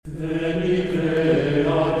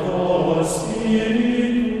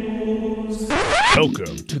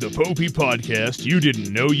the Popey podcast you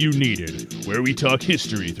didn't know you needed, where we talk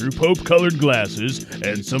history through Pope-colored glasses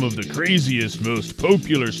and some of the craziest, most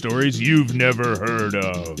popular stories you've never heard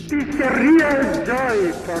of. It's a real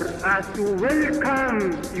joy for us to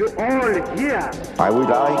welcome you all here. I would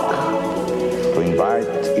like to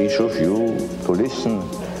invite each of you to listen.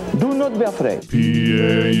 Do not be afraid.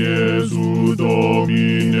 Pie Jesu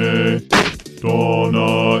Domine,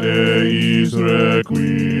 dona eis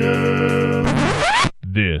requiem.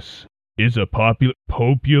 This is a popular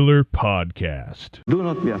podcast. Do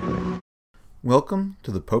not be afraid. Welcome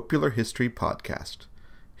to the Popular History Podcast,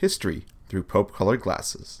 history through Pope-colored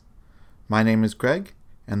glasses. My name is Greg,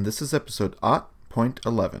 and this is episode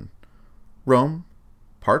 0.11, Rome,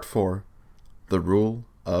 Part 4, The Rule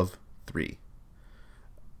of Three.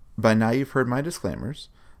 By now you've heard my disclaimers,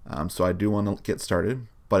 so I do want to get started,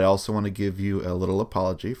 but I also want to give you a little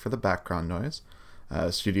apology for the background noise.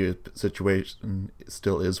 Studio situation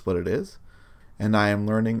still is what it is, and I am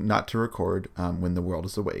learning not to record when the world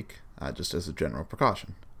is awake, just as a general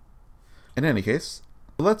precaution. In any case,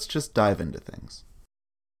 let's just dive into things.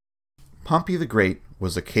 Pompey the Great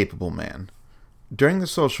was a capable man. During the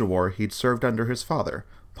Social War, he'd served under his father,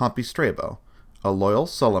 Pompey Strabo, a loyal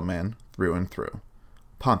Sulla man through and through.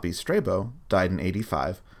 Pompey Strabo died in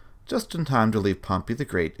 85, just in time to leave Pompey the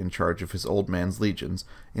Great in charge of his old man's legions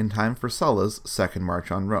in time for Sulla's second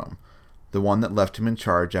march on Rome, the one that left him in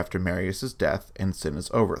charge after Marius' death and Cinna's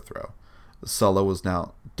overthrow. Sulla was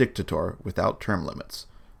now dictator without term limits,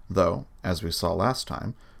 though, as we saw last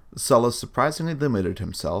time, Sulla surprisingly limited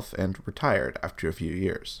himself and retired after a few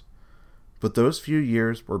years. But those few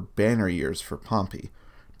years were banner years for Pompey,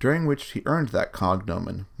 during which he earned that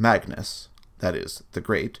cognomen Magnus, that is, the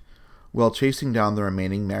Great, while chasing down the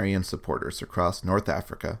remaining Marian supporters across North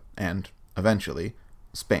Africa and, eventually,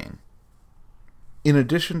 Spain. In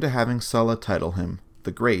addition to having Sulla title him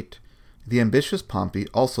the Great, the ambitious Pompey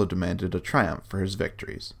also demanded a triumph for his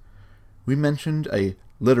victories. We mentioned a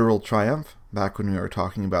literal triumph back when we were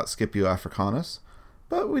talking about Scipio Africanus,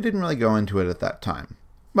 but we didn't really go into it at that time.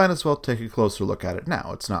 Might as well take a closer look at it now.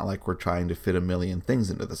 It's not like we're trying to fit a million things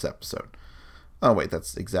into this episode. Oh wait,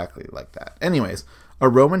 that's exactly like that. Anyways, a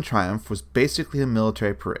Roman triumph was basically a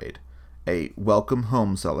military parade, a welcome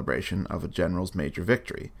home celebration of a general's major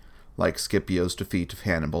victory, like Scipio's defeat of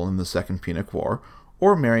Hannibal in the Second Punic War,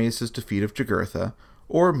 or Marius' defeat of Jugurtha,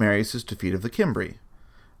 or Marius' defeat of the Cimbri.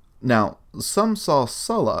 Now, some saw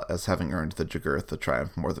Sulla as having earned the Jugurtha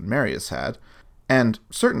triumph more than Marius had, and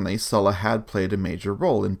certainly Sulla had played a major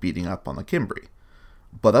role in beating up on the Cimbri.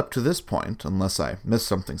 But up to this point, unless I missed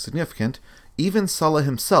something significant, even Sulla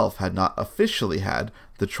himself had not officially had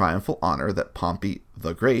the triumphal honor that Pompey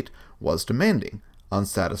the Great was demanding,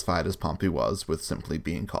 unsatisfied as Pompey was with simply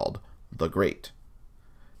being called the Great.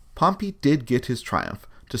 Pompey did get his triumph,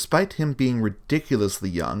 despite him being ridiculously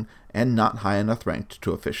young and not high enough ranked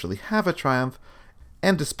to officially have a triumph,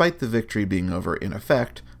 and despite the victory being over, in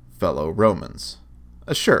effect, fellow Romans.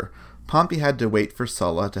 Sure, Pompey had to wait for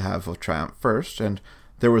Sulla to have a triumph first, and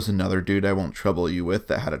there was another dude I won't trouble you with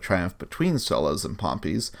that had a triumph between Sulla's and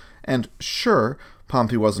Pompey's, and sure,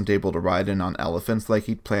 Pompey wasn't able to ride in on elephants like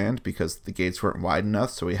he'd planned because the gates weren't wide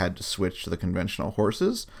enough, so he had to switch to the conventional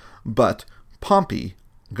horses, but Pompey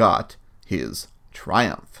got his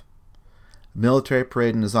triumph. Military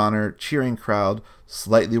parade in his honor, cheering crowd,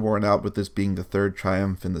 slightly worn out with this being the third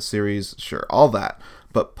triumph in the series, sure, all that,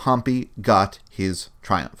 but Pompey got his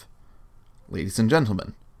triumph. Ladies and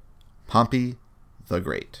gentlemen, Pompey the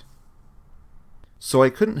Great. So I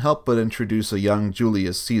couldn't help but introduce a young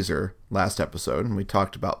Julius Caesar last episode, and we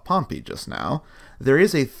talked about Pompey just now. There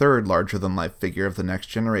is a third larger-than-life figure of the next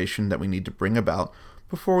generation that we need to bring about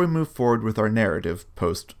before we move forward with our narrative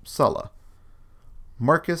post-Sulla.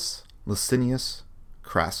 Marcus Licinius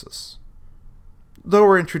Crassus. Though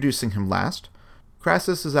we're introducing him last,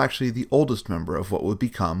 Crassus is actually the oldest member of what would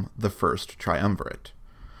become the First Triumvirate.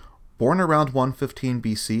 Born around 115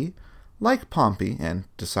 BC, like Pompey, and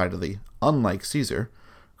decidedly unlike Caesar,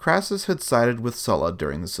 Crassus had sided with Sulla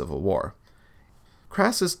during the Civil War.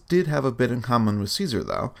 Crassus did have a bit in common with Caesar,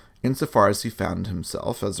 though, insofar as he found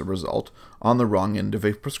himself, as a result, on the wrong end of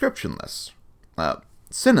a proscription list.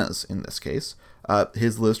 Cinna's, in this case,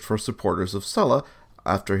 his list for supporters of Sulla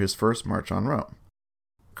after his first march on Rome.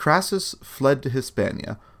 Crassus fled to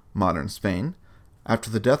Hispania, modern Spain.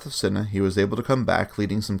 After the death of Cinna, he was able to come back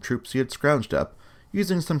leading some troops he had scrounged up,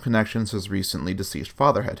 using some connections his recently deceased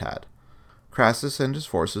father had had. Crassus and his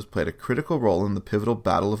forces played a critical role in the pivotal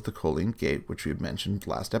Battle of the Colline Gate, which we had mentioned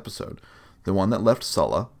last episode, the one that left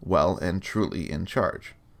Sulla well and truly in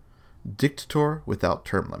charge. Dictator without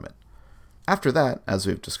term limit. After that, as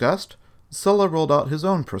we've discussed, Sulla rolled out his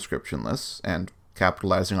own proscription lists, and,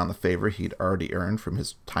 capitalizing on the favor he'd already earned from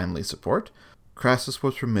his timely support, Crassus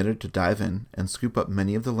was permitted to dive in and scoop up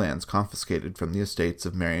many of the lands confiscated from the estates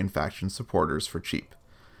of Marian faction supporters for cheap.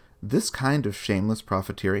 This kind of shameless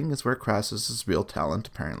profiteering is where Crassus's real talent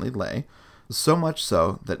apparently lay, so much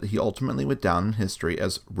so that he ultimately went down in history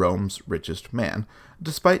as Rome's richest man,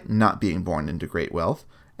 despite not being born into great wealth,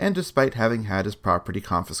 and despite having had his property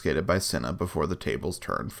confiscated by Cinna before the tables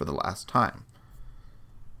turned for the last time.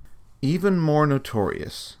 Even more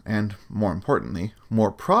notorious, and more importantly,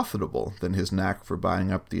 more profitable than his knack for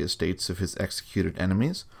buying up the estates of his executed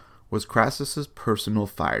enemies, was Crassus's personal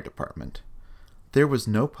fire department. There was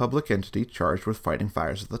no public entity charged with fighting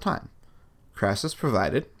fires at the time. Crassus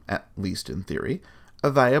provided, at least in theory, a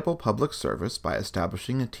viable public service by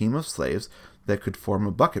establishing a team of slaves that could form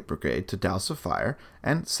a bucket brigade to douse a fire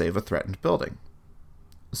and save a threatened building.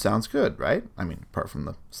 Sounds good, right? I mean, apart from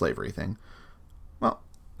the slavery thing. Well,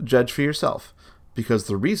 judge for yourself, because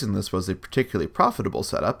the reason this was a particularly profitable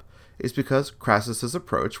setup is because Crassus's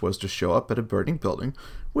approach was to show up at a burning building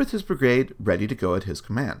with his brigade ready to go at his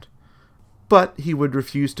command. But he would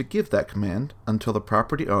refuse to give that command until the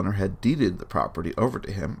property owner had deeded the property over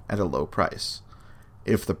to him at a low price.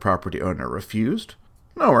 If the property owner refused,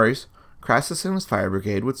 no worries, Crassus and his fire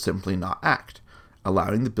brigade would simply not act,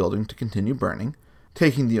 allowing the building to continue burning,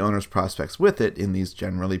 taking the owner's prospects with it in these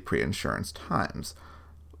generally pre-insurance times.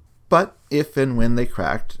 But if and when they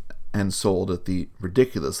cracked and sold at the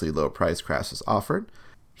ridiculously low price Crassus offered,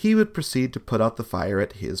 he would proceed to put out the fire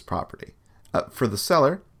at his property. For the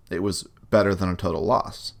seller, it was better than a total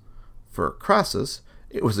loss. For Crassus,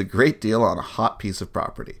 it was a great deal on a hot piece of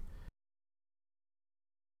property.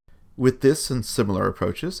 With this and similar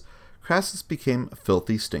approaches, Crassus became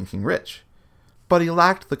filthy, stinking rich. But he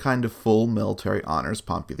lacked the kind of full military honors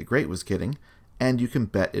Pompey the Great was getting, and you can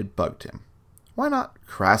bet it bugged him. Why not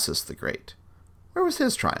Crassus the Great? Where was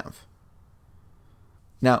his triumph?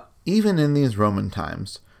 Now, even in these Roman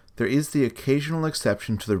times, there is the occasional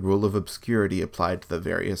exception to the rule of obscurity applied to the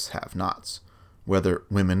various have-nots, whether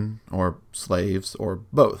women or slaves or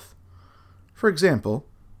both. For example,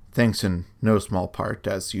 thanks in no small part,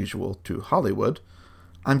 as usual, to Hollywood,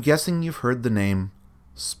 I'm guessing you've heard the name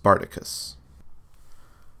Spartacus.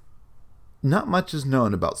 Not much is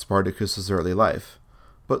known about Spartacus's early life,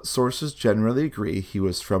 but sources generally agree he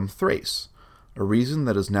was from Thrace, a region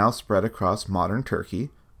that is now spread across modern Turkey,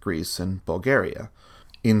 Greece, and Bulgaria.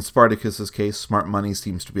 In Spartacus's case, smart money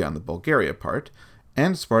seems to be on the Bulgaria part,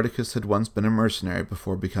 and Spartacus had once been a mercenary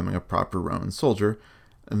before becoming a proper Roman soldier,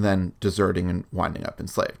 and then deserting and winding up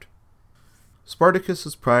enslaved.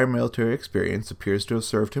 Spartacus's prior military experience appears to have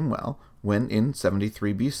served him well when, in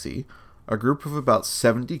 73 BC, a group of about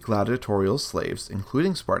 70 gladiatorial slaves,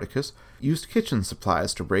 including Spartacus, used kitchen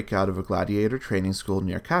supplies to break out of a gladiator training school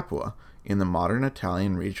near Capua, in the modern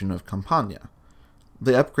Italian region of Campania.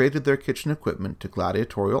 They upgraded their kitchen equipment to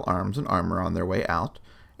gladiatorial arms and armor on their way out,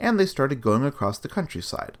 and they started going across the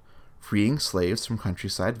countryside, freeing slaves from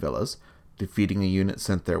countryside villas, defeating a unit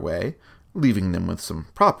sent their way, leaving them with some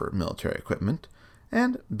proper military equipment,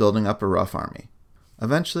 and building up a rough army.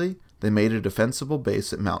 Eventually, they made a defensible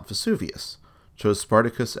base at Mount Vesuvius, chose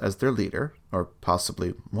Spartacus as their leader, or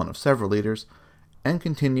possibly one of several leaders, and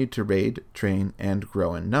continued to raid, train, and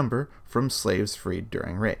grow in number from slaves freed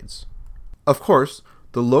during raids. Of course,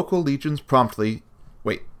 the local legions promptly...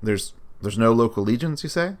 Wait, there's no local legions, you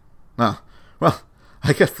say? Ah, well,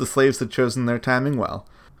 I guess the slaves had chosen their timing well.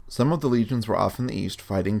 Some of the legions were off in the east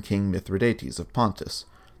fighting King Mithridates of Pontus,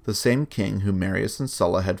 the same king who Marius and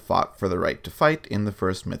Sulla had fought for the right to fight in the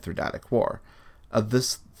First Mithridatic War.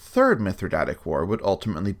 This Third Mithridatic War would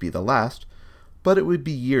ultimately be the last, but it would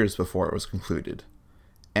be years before it was concluded.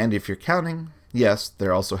 And if you're counting, yes,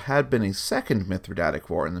 there also had been a Second Mithridatic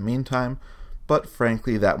War in the meantime, but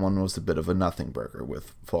frankly that one was a bit of a nothing burger,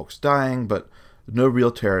 with folks dying, but no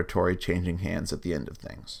real territory changing hands at the end of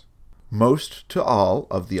things. Most to all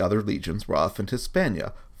of the other legions were off in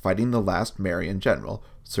Hispania, fighting the last Marian general,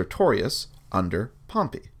 Sertorius, under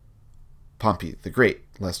Pompey. Pompey the Great,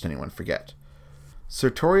 lest anyone forget.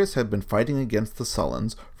 Sertorius had been fighting against the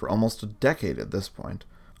Sullans for almost a decade at this point,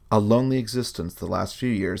 a lonely existence the last few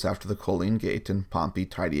years after the Colline Gate and Pompey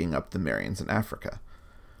tidying up the Marians in Africa.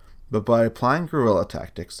 But by applying guerrilla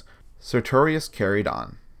tactics, Sertorius carried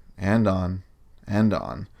on, and on, and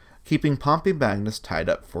on, keeping Pompey Magnus tied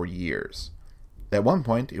up for years. At one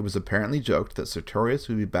point, it was apparently joked that Sertorius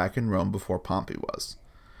would be back in Rome before Pompey was.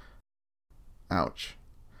 Ouch.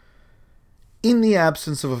 In the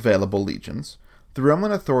absence of available legions, the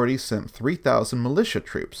Roman authorities sent 3,000 militia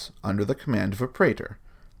troops under the command of a praetor,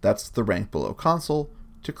 that's the rank below consul,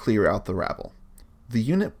 to clear out the rabble. The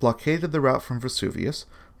unit blockaded the route from Vesuvius,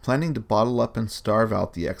 planning to bottle up and starve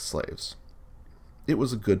out the ex-slaves. It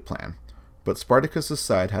was a good plan, but Spartacus's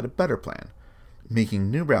side had a better plan, making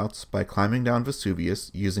new routes by climbing down Vesuvius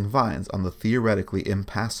using vines on the theoretically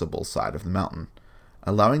impassable side of the mountain,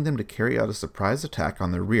 allowing them to carry out a surprise attack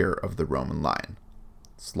on the rear of the Roman line,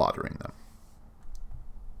 slaughtering them.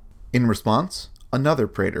 In response, another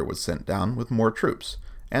praetor was sent down with more troops,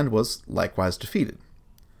 and was likewise defeated.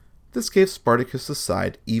 This gave Spartacus's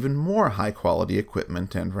side even more high-quality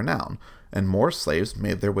equipment and renown, and more slaves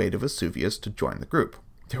made their way to Vesuvius to join the group.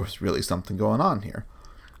 There was really something going on here.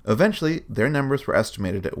 Eventually, their numbers were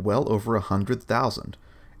estimated at well over 100,000,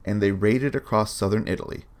 and they raided across southern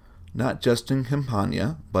Italy, not just in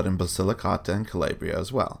Campania, but in Basilicata and Calabria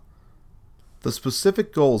as well. The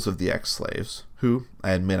specific goals of the ex-slaves, who,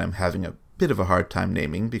 I admit I'm having a bit of a hard time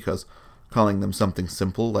naming because calling them something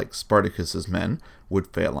simple like Spartacus's men would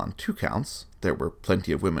fail on 2 counts. There were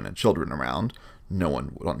plenty of women and children around, no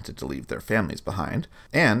one wanted to leave their families behind,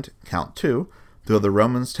 and, count 2, though the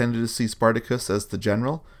Romans tended to see Spartacus as the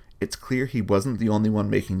general, it's clear he wasn't the only one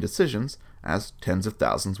making decisions, as tens of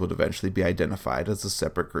thousands would eventually be identified as a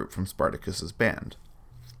separate group from Spartacus's band.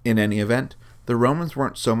 In any event, the Romans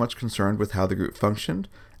weren't so much concerned with how the group functioned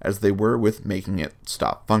as they were with making it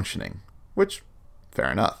stop functioning, which, fair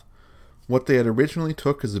enough. What they had originally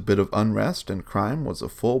took as a bit of unrest and crime was a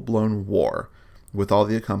full-blown war, with all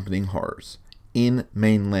the accompanying horrors, in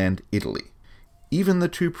mainland Italy. Even the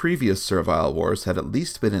 2 previous servile wars had at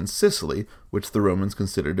least been in Sicily, which the Romans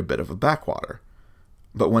considered a bit of a backwater.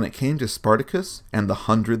 But when it came to Spartacus and the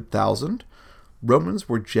 100,000, Romans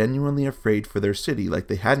were genuinely afraid for their city like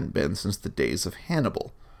they hadn't been since the days of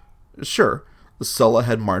Hannibal. Sure, Sulla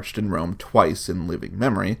had marched in Rome twice in living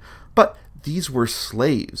memory, but these were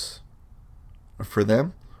slaves. For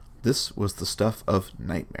them, this was the stuff of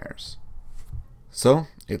nightmares. So,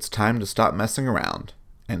 it's time to stop messing around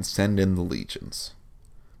and send in the legions.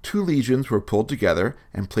 2 legions were pulled together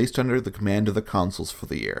and placed under the command of the consuls for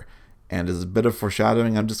the year, and as a bit of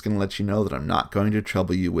foreshadowing, I'm just going to let you know that I'm not going to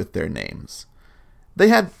trouble you with their names. They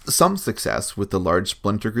had some success with the large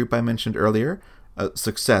splinter group I mentioned earlier,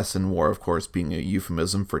 success in war, of course, being a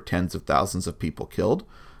euphemism for tens of thousands of people killed,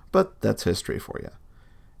 but that's history for you.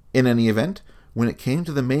 In any event, when it came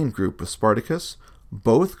to the main group of Spartacus,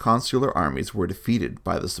 both consular armies were defeated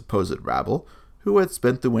by the supposed rabble, who had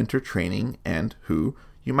spent the winter training and who,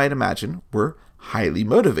 you might imagine, were highly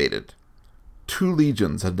motivated. 2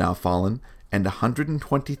 legions had now fallen, and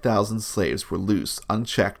 120,000 slaves were loose,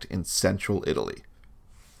 unchecked in central Italy.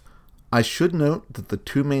 I should note that the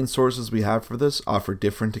 2 main sources we have for this offer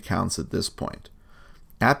different accounts at this point.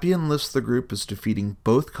 Appian lists the group as defeating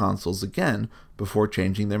both consuls again before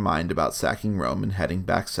changing their mind about sacking Rome and heading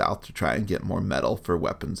back south to try and get more metal for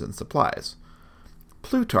weapons and supplies.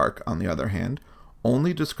 Plutarch, on the other hand,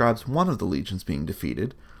 only describes one of the legions being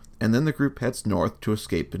defeated, and then the group heads north to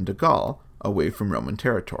escape into Gaul, away from Roman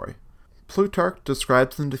territory. Plutarch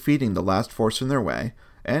describes them defeating the last force in their way,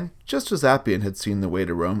 and just as Appian had seen the way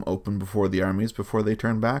to Rome open before the armies before they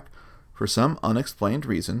turned back, for some unexplained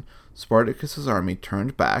reason, Spartacus's army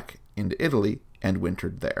turned back into Italy and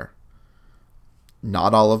wintered there.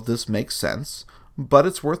 Not all of this makes sense, but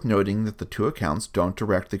it's worth noting that the 2 accounts don't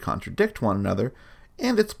directly contradict one another,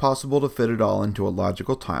 and it's possible to fit it all into a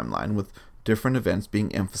logical timeline with different events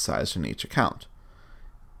being emphasized in each account.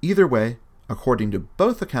 Either way, according to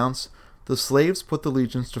both accounts, the slaves put the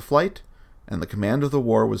legions to flight, and the command of the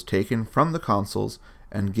war was taken from the consuls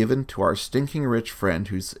and given to our stinking rich friend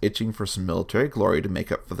who's itching for some military glory to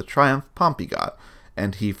make up for the triumph Pompey got,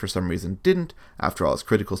 and he for some reason didn't after all his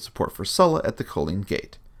critical support for Sulla at the Colline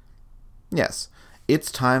Gate. Yes,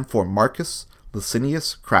 it's time for Marcus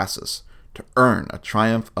Licinius Crassus to earn a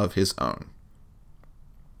triumph of his own.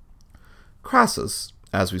 Crassus,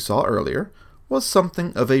 as we saw earlier, was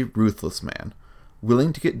something of a ruthless man,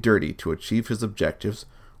 willing to get dirty to achieve his objectives,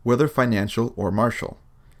 whether financial or martial.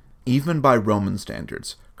 Even by Roman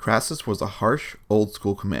standards, Crassus was a harsh,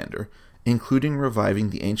 old-school commander, including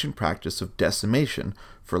reviving the ancient practice of decimation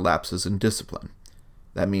for lapses in discipline.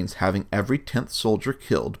 That means having every 10th soldier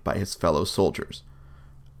killed by his fellow soldiers,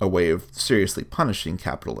 a way of seriously punishing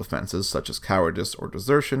capital offenses such as cowardice or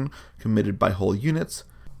desertion committed by whole units,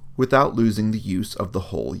 without losing the use of the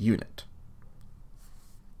whole unit.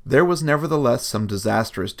 There was nevertheless some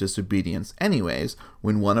disastrous disobedience anyways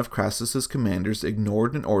when one of Crassus's commanders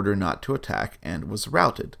ignored an order not to attack and was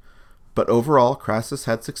routed. But overall, Crassus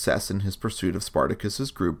had success in his pursuit of Spartacus's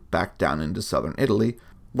group back down into southern Italy,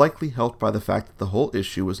 likely helped by the fact that the whole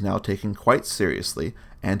issue was now taken quite seriously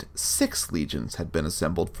and 6 legions had been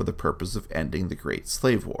assembled for the purpose of ending the Great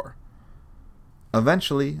Slave War.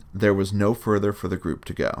 Eventually, there was no further for the group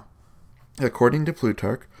to go. According to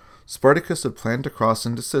Plutarch, Spartacus had planned to cross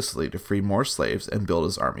into Sicily to free more slaves and build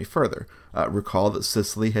his army further. Recall that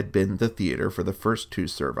Sicily had been the theater for the first 2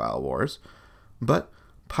 servile wars, but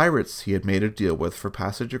pirates he had made a deal with for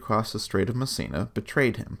passage across the Strait of Messina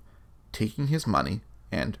betrayed him, taking his money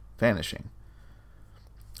and vanishing.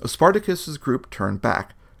 Spartacus's group turned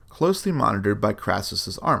back, closely monitored by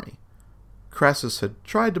Crassus's army. Crassus had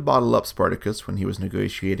tried to bottle up Spartacus when he was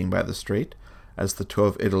negotiating by the strait, as the toe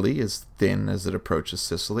of Italy is thin as it approaches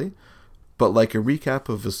Sicily, but like a recap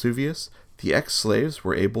of Vesuvius, the ex-slaves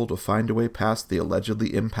were able to find a way past the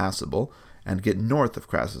allegedly impassable and get north of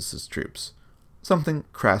Crassus's troops, something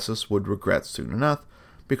Crassus would regret soon enough,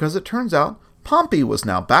 because it turns out Pompey was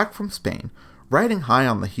now back from Spain, riding high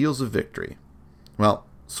on the heels of victory. Well,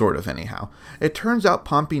 sort of anyhow. It turns out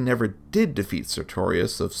Pompey never did defeat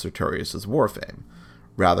Sertorius of Sertorius's war fame.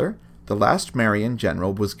 Rather, the last Marian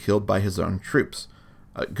general was killed by his own troops.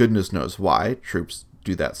 Goodness knows why, troops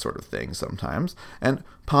do that sort of thing sometimes, and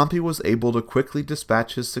Pompey was able to quickly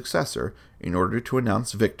dispatch his successor in order to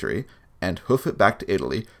announce victory and hoof it back to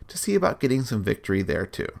Italy to see about getting some victory there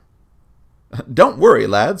too. Don't worry,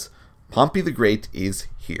 lads, Pompey the Great is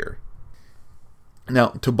here. Now,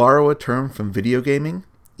 to borrow a term from video gaming,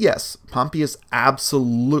 yes, Pompey is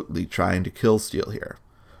absolutely trying to kill Steele here.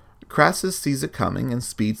 Crassus sees it coming and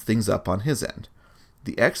speeds things up on his end.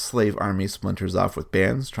 The ex-slave army splinters off with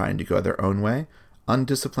bands trying to go their own way,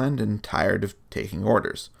 undisciplined and tired of taking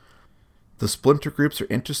orders. The splinter groups are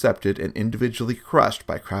intercepted and individually crushed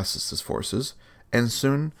by Crassus's forces, and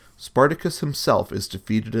soon Spartacus himself is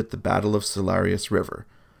defeated at the Battle of Salarius River.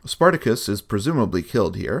 Spartacus is presumably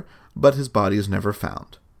killed here, but his body is never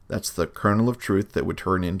found. That's the kernel of truth that would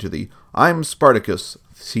turn into the "I'm Spartacus"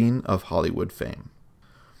 scene of Hollywood fame.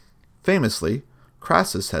 Famously,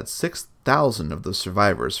 Crassus had 6,000 of the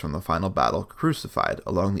survivors from the final battle crucified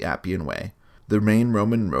along the Appian Way, the main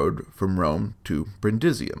Roman road from Rome to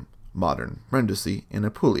Brundisium, modern Brindisi in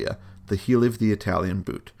Apulia, the heel of the Italian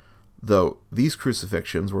boot, though these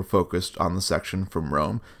crucifixions were focused on the section from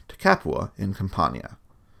Rome to Capua in Campania.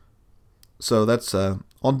 So that's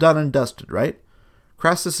all done and dusted, right?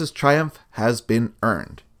 Crassus's triumph has been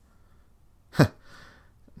earned.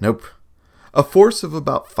 Nope. A force of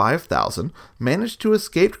about 5,000 managed to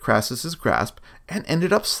escape Crassus's grasp and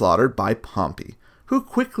ended up slaughtered by Pompey, who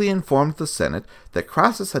quickly informed the Senate that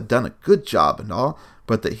Crassus had done a good job and all,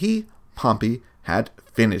 but that he, Pompey, had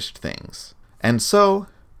finished things. And so,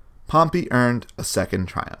 Pompey earned a second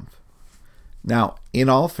triumph. Now, in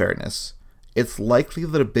all fairness, it's likely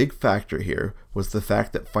that a big factor here was the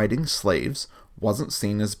fact that fighting slaves wasn't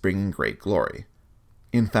seen as bringing great glory.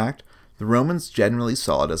 In fact, the Romans generally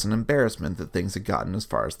saw it as an embarrassment that things had gotten as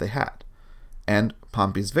far as they had. And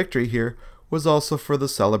Pompey's victory here was also for the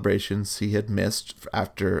celebrations he had missed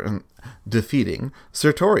after defeating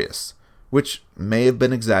Sertorius, which may have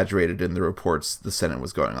been exaggerated in the reports the Senate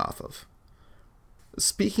was going off of.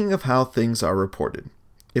 Speaking of how things are reported,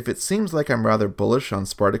 if it seems like I'm rather bullish on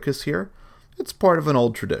Spartacus here, it's part of an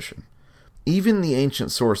old tradition. Even the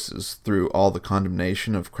ancient sources, through all the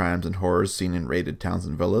condemnation of crimes and horrors seen in raided towns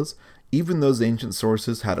and villas, even those ancient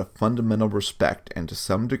sources had a fundamental respect and to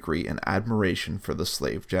some degree an admiration for the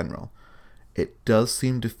slave general. It does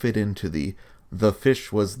seem to fit into the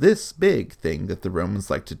fish was this big thing that the Romans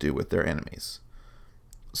like to do with their enemies.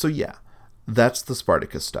 So yeah, that's the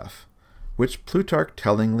Spartacus stuff, which Plutarch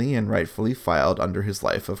tellingly and rightfully filed under his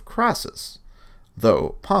life of Crassus,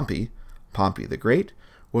 though Pompey the Great,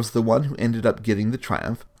 was the one who ended up getting the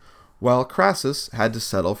triumph, while Crassus had to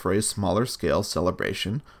settle for a smaller scale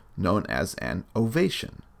celebration known as an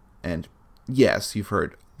ovation. And yes, you've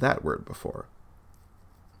heard that word before.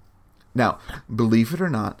 Now, believe it or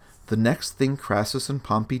not, the next thing Crassus and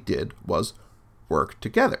Pompey did was work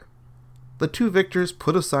together. The two victors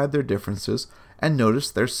put aside their differences and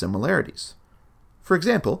noticed their similarities. For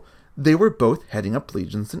example, they were both heading up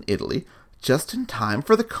legions in Italy just in time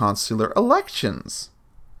for the consular elections.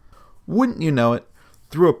 Wouldn't you know it,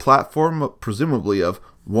 through a platform presumably of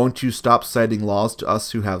 "won't you stop citing laws to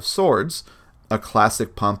us who have swords," a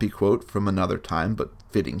classic Pompey quote from another time but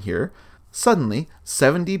fitting here, suddenly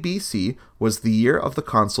 70 BC was the year of the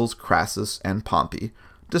consuls Crassus and Pompey,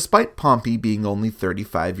 despite Pompey being only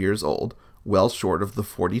 35 years old, well short of the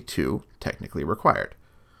 42 technically required.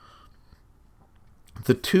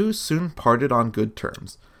 The two soon parted on good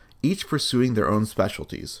terms, each pursuing their own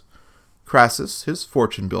specialties. Crassus his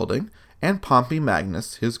fortune building, and Pompey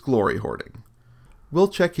Magnus his glory hoarding. We'll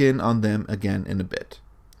check in on them again in a bit.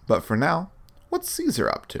 But for now, what's Caesar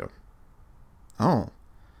up to?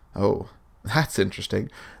 Oh, that's interesting.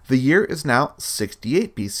 The year is now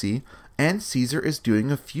 68 BC, and Caesar is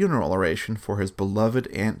doing a funeral oration for his beloved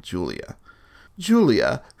Aunt Julia.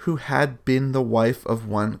 Julia, who had been the wife of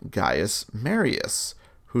one Gaius Marius,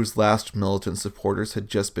 whose last militant supporters had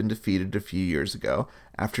just been defeated a few years ago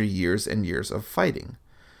after years and years of fighting.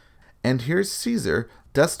 And here's Caesar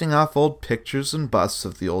dusting off old pictures and busts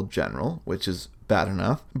of the old general, which is bad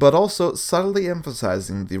enough, but also subtly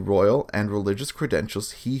emphasizing the royal and religious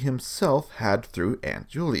credentials he himself had through Aunt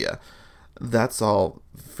Julia. That's all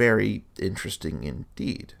very interesting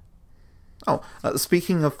indeed.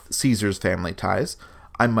 Speaking of Caesar's family ties,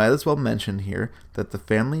 I might as well mention here that the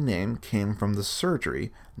family name came from the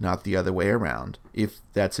surgery, not the other way around, if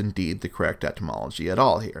that's indeed the correct etymology at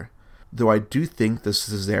all here. Though I do think the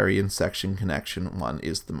Caesarean section connection one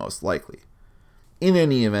is the most likely. In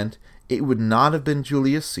any event, it would not have been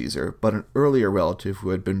Julius Caesar, but an earlier relative who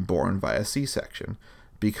had been born via C-section,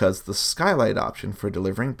 because the skylight option for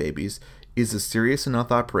delivering babies is a serious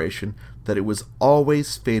enough operation that it was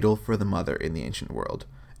always fatal for the mother in the ancient world,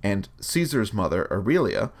 and Caesar's mother,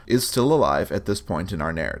 Aurelia, is still alive at this point in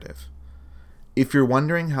our narrative. If you're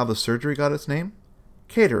wondering how the surgery got its name,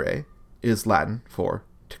 catere is Latin for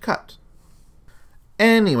to cut.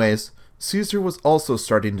 Anyways, Caesar was also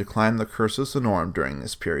starting to climb the cursus honorum during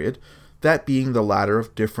this period, that being the ladder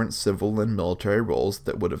of different civil and military roles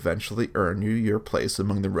that would eventually earn you your place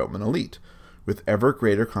among the Roman elite, with ever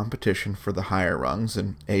greater competition for the higher rungs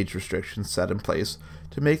and age restrictions set in place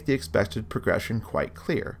to make the expected progression quite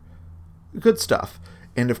clear. Good stuff,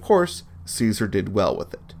 and of course, Caesar did well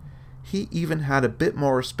with it. He even had a bit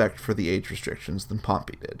more respect for the age restrictions than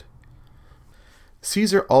Pompey did.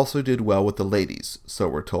 Caesar also did well with the ladies, so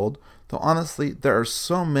we're told, though honestly, there are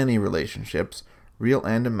so many relationships, real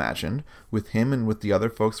and imagined, with him and with the other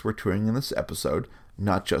folks we're touring in this episode,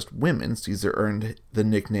 not just women. Caesar earned the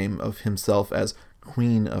nickname of himself as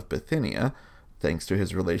Queen of Bithynia, thanks to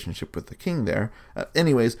his relationship with the king there.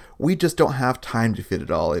 Anyways, we just don't have time to fit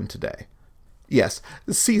it all in today. Yes,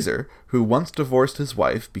 Caesar, who once divorced his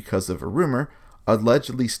wife because of a rumor,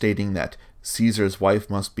 allegedly stating that Caesar's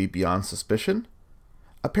wife must be beyond suspicion.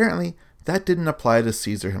 Apparently, that didn't apply to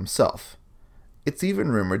Caesar himself. It's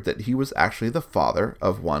even rumored that he was actually the father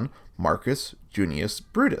of one Marcus Junius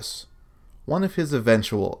Brutus, one of his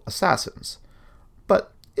eventual assassins.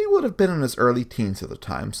 But it would have been in his early teens at the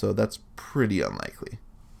time, so that's pretty unlikely.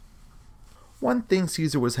 One thing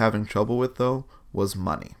Caesar was having trouble with, though, was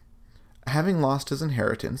money. Having lost his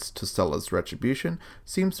inheritance to Sulla's retribution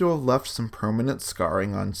seems to have left some permanent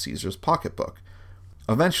scarring on Caesar's pocketbook.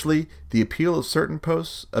 Eventually, the appeal of certain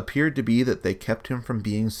posts appeared to be that they kept him from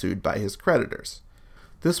being sued by his creditors.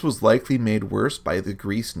 This was likely made worse by the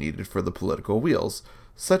grease needed for the political wheels,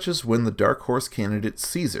 such as when the dark horse candidate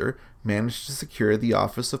Caesar managed to secure the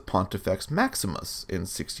office of Pontifex Maximus in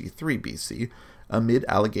 63 BC amid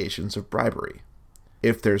allegations of bribery.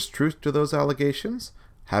 If there's truth to those allegations,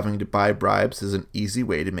 having to buy bribes is an easy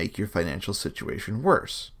way to make your financial situation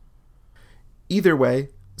worse. Either way,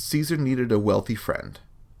 Caesar needed a wealthy friend.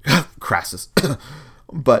 Crassus.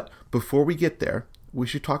 But before we get there, we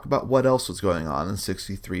should talk about what else was going on in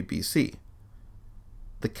 63 BC.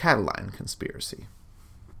 The Catiline Conspiracy.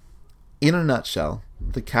 In a nutshell,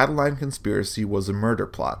 the Catiline Conspiracy was a murder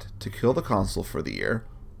plot to kill the consul for the year,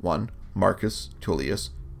 one Marcus Tullius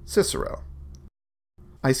Cicero.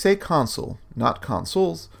 I say consul, not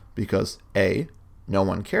consuls, because A, no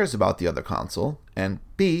one cares about the other consul, and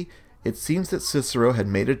B, it seems that Cicero had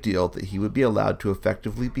made a deal that he would be allowed to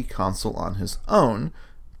effectively be consul on his own,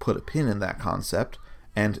 put a pin in that concept,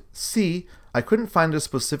 and C, I couldn't find a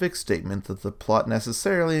specific statement that the plot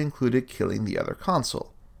necessarily included killing the other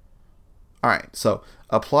consul. Alright, so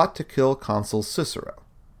a plot to kill consul Cicero.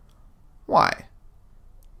 Why?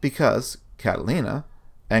 Because Catilina,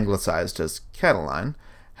 anglicized as Catiline,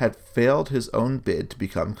 had failed his own bid to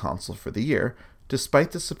become consul for the year,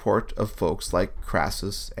 despite the support of folks like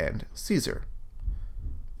Crassus and Caesar.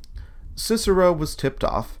 Cicero was tipped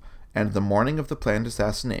off, and the morning of the planned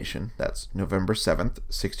assassination, that's November 7th,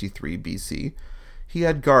 63 BC, he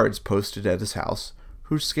had guards posted at his house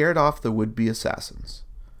who scared off the would-be assassins.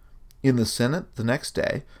 In the Senate the next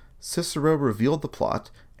day, Cicero revealed the plot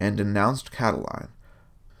and denounced Catiline.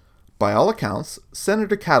 By all accounts,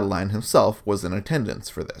 Senator Catiline himself was in attendance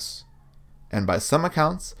for this, and by some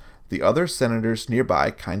accounts, the other senators nearby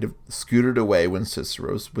kind of scooted away when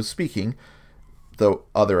Cicero was speaking, though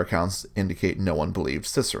other accounts indicate no one believed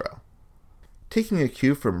Cicero. Taking a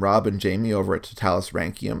cue from Rob and Jamie over at Totalis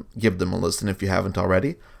Rankium, give them a listen if you haven't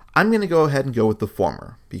already, I'm going to go ahead and go with the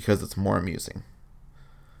former, because it's more amusing.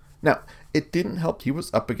 Now, it didn't help he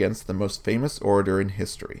was up against the most famous orator in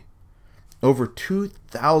history. Over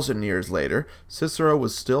 2,000 years later, Cicero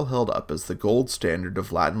was still held up as the gold standard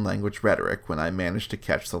of Latin language rhetoric when I managed to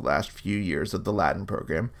catch the last few years of the Latin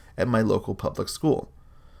program at my local public school.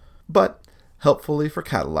 But, helpfully for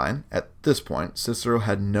Catiline, at this point, Cicero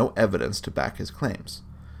had no evidence to back his claims.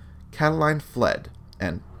 Catiline fled,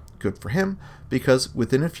 and good for him, because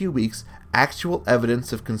within a few weeks, actual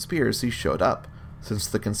evidence of conspiracy showed up, since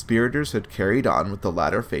the conspirators had carried on with the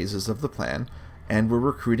latter phases of the plan and were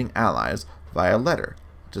recruiting allies via letter,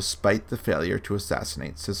 despite the failure to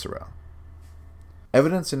assassinate Cicero.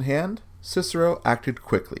 Evidence in hand, Cicero acted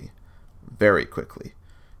quickly, very quickly.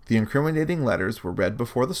 The incriminating letters were read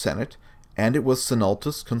before the Senate, and it was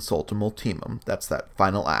Sinultus consultum ultimum, that's that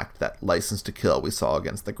final act, that license to kill we saw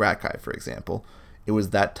against the Gracchi, for example. It was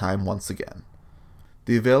that time once again.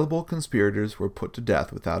 The available conspirators were put to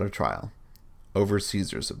death without a trial, over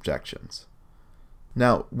Caesar's objections.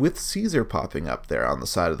 Now, with Caesar popping up there on the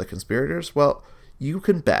side of the conspirators, well, you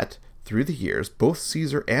can bet, through the years, both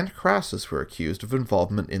Caesar and Crassus were accused of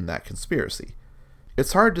involvement in that conspiracy.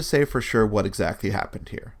 It's hard to say for sure what exactly happened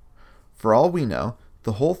here. For all we know,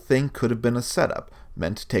 the whole thing could have been a setup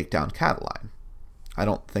meant to take down Catiline. I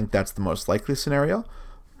don't think that's the most likely scenario,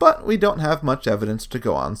 but we don't have much evidence to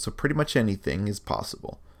go on, so pretty much anything is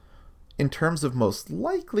possible. In terms of most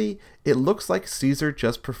likely, it looks like Caesar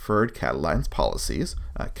just preferred Catiline's policies.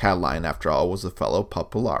 Catiline, after all, was a fellow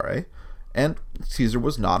populare, and Caesar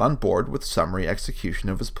was not on board with summary execution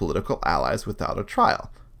of his political allies without a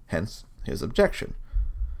trial, hence his objection.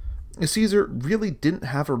 Caesar really didn't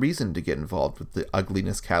have a reason to get involved with the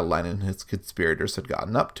ugliness Catiline and his conspirators had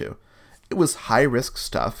gotten up to. It was high-risk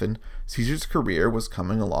stuff, and Caesar's career was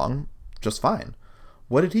coming along just fine.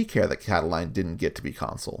 What did he care that Catiline didn't get to be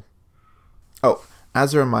consul? Oh,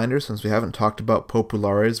 as a reminder, since we haven't talked about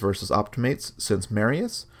populares versus optimates since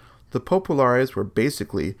Marius, the populares were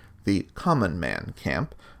basically the common man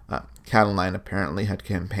camp. Catiline apparently had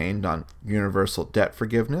campaigned on universal debt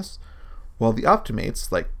forgiveness, while the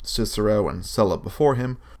optimates, like Cicero and Sulla before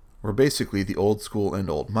him, were basically the old school and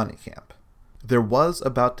old money camp. There was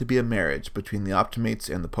about to be a marriage between the optimates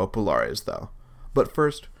and the populares, though. But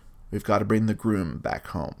first, we've got to bring the groom back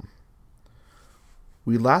home.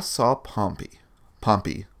 We last saw Pompey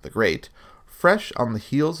the Great, fresh on the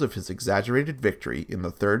heels of his exaggerated victory in the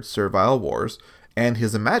Third Servile Wars and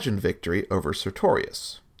his imagined victory over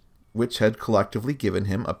Sertorius, which had collectively given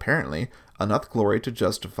him, apparently, enough glory to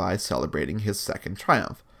justify celebrating his second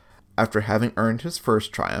triumph, after having earned his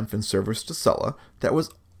first triumph in service to Sulla that was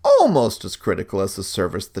almost as critical as the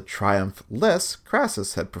service the triumph-less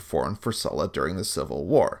Crassus had performed for Sulla during the Civil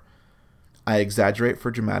War. I exaggerate for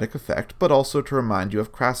dramatic effect, but also to remind you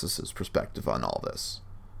of Crassus's perspective on all this.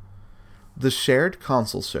 The shared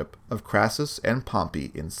consulship of Crassus and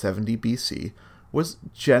Pompey in 70 BC was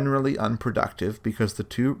generally unproductive because the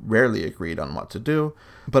two rarely agreed on what to do,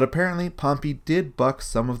 but apparently Pompey did buck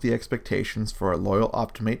some of the expectations for a loyal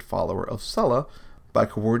optimate follower of Sulla by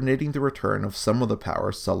coordinating the return of some of the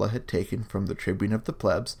power Sulla had taken from the tribune of the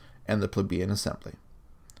plebs and the plebeian assembly.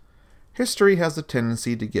 History has a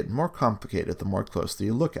tendency to get more complicated the more closely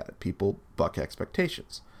you look at it. People buck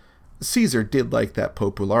expectations. Caesar did like that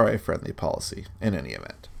populare-friendly policy, in any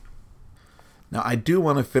event. Now, I do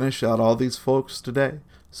want to finish out all these folks today,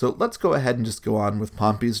 so let's go ahead and just go on with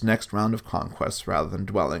Pompey's next round of conquests rather than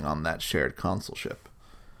dwelling on that shared consulship.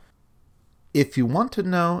 If you want to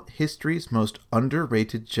know history's most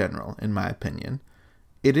underrated general, in my opinion,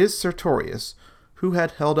 it is Sertorius, who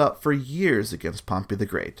had held out for years against Pompey the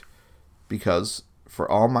Great, because, for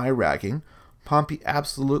all my ragging, Pompey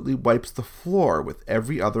absolutely wipes the floor with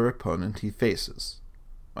every other opponent he faces.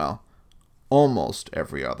 Well, almost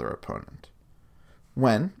every other opponent.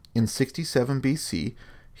 When, in 67 BC,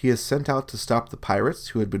 he is sent out to stop the pirates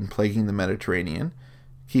who had been plaguing the Mediterranean.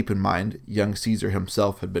 Keep in mind, young Caesar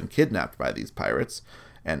himself had been kidnapped by these pirates,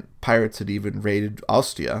 and pirates had even raided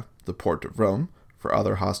Ostia, the port of Rome, for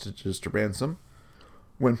other hostages to ransom.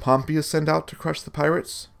 When Pompey is sent out to crush the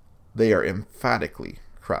pirates, they are emphatically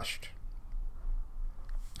crushed.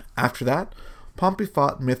 After that, Pompey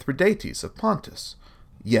fought Mithridates of Pontus.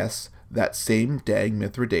 Yes, that same dang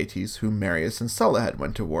Mithridates whom Marius and Sulla had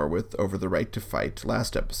went to war with over the right to fight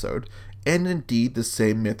last episode, and indeed the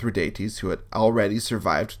same Mithridates who had already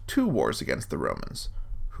survived 2 wars against the Romans.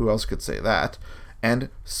 Who else could say that? And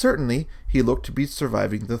certainly he looked to be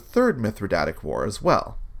surviving the 3rd Mithridatic War as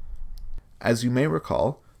well. As you may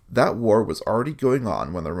recall, that war was already going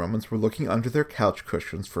on when the Romans were looking under their couch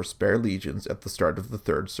cushions for spare legions at the start of the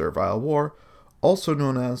Third Servile War, also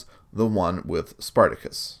known as the one with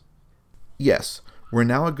Spartacus. Yes, We're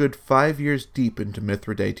now a good 5 years deep into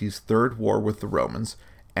Mithridates' third war with the Romans,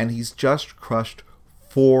 and he's just crushed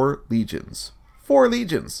 4 legions. 4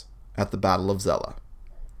 legions! At the Battle of Zela.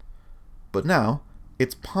 But now,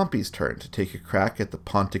 it's Pompey's turn to take a crack at the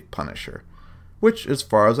Pontic Punisher, which, as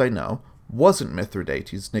far as I know, wasn't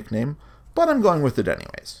Mithridates' nickname, but I'm going with it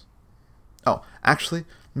anyways. Oh, actually,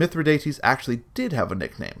 Mithridates actually did have a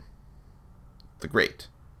nickname. The Great.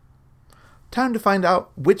 Time to find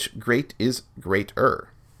out which great is greater.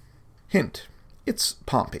 Hint, it's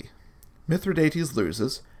Pompey. Mithridates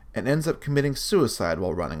loses and ends up committing suicide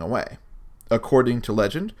while running away. According to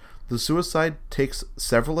legend, the suicide takes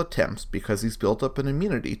several attempts because he's built up an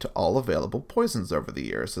immunity to all available poisons over the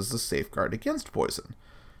years as a safeguard against poison.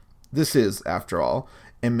 This is, after all,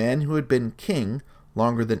 a man who had been king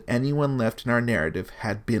longer than anyone left in our narrative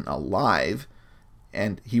had been alive,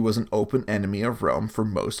 and he was an open enemy of Rome for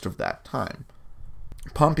most of that time.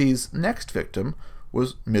 Pompey's next victim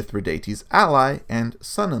was Mithridates' ally and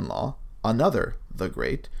son-in-law, another the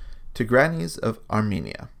Great, Tigranes of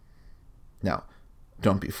Armenia. Now,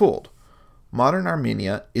 don't be fooled. Modern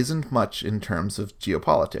Armenia isn't much in terms of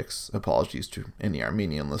geopolitics, apologies to any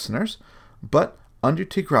Armenian listeners, but under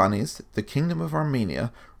Tigranes, the kingdom of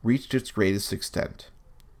Armenia reached its greatest extent.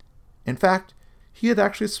 In fact, he had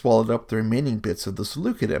actually swallowed up the remaining bits of the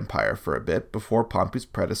Seleucid Empire for a bit before Pompey's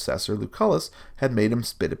predecessor Lucullus had made him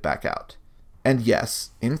spit it back out. And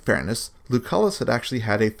yes, in fairness, Lucullus had actually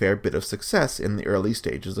had a fair bit of success in the early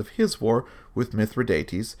stages of his war with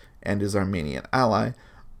Mithridates and his Armenian ally,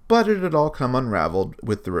 but it had all come unraveled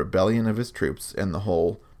with the rebellion of his troops and the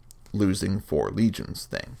whole losing 4 legions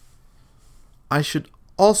thing. I should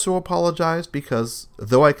also apologize because,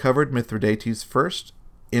 though I covered Mithridates first,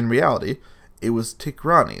 in reality, it was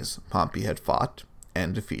Tigranes Pompey had fought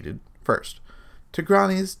and defeated first.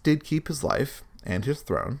 Tigranes did keep his life and his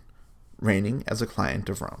throne, reigning as a client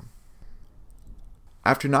of Rome.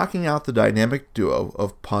 After knocking out the dynamic duo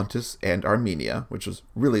of Pontus and Armenia, which was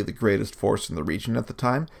really the greatest force in the region at the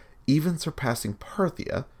time, even surpassing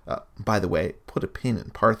Parthia, by the way, put a pin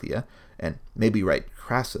in Parthia, and maybe write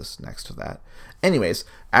Crassus next to that. Anyways,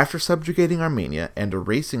 after subjugating Armenia and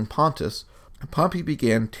erasing Pontus, Pompey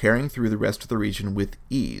began tearing through the rest of the region with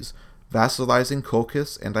ease, vassalizing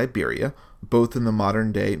Colchis and Iberia, both in the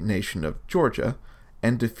modern-day nation of Georgia,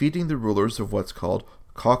 and defeating the rulers of what's called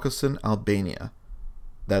Caucasan Albania.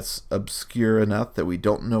 That's obscure enough that we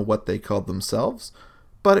don't know what they called themselves,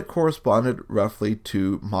 but it corresponded roughly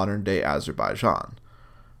to modern-day Azerbaijan.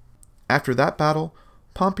 After that battle,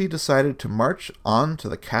 Pompey decided to march on to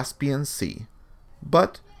the Caspian Sea,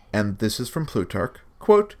 but, and this is from Plutarch,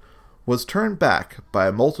 quote, was turned back by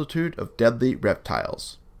a multitude of deadly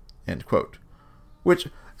reptiles, end quote, which,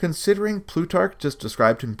 considering Plutarch just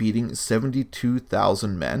described him beating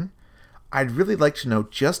 72,000 men, I'd really like to know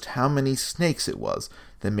just how many snakes it was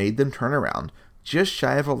that made them turn around, just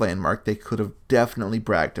shy of a landmark they could have definitely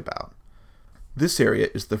bragged about. This area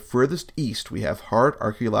is the furthest east we have hard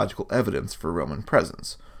archaeological evidence for Roman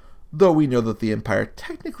presence, though we know that the empire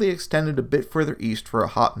technically extended a bit further east for a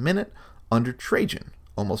hot minute under Trajan,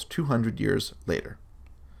 almost 200 years later.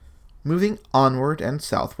 Moving onward and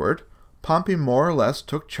southward, Pompey more or less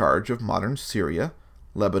took charge of modern Syria,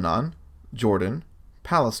 Lebanon, Jordan,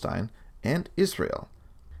 Palestine, and Israel.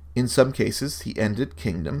 In some cases, he ended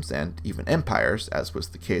kingdoms and even empires, as was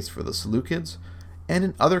the case for the Seleucids, and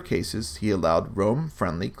in other cases, he allowed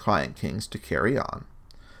Rome-friendly client kings to carry on,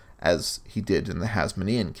 as he did in the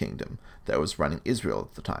Hasmonean kingdom that was running Israel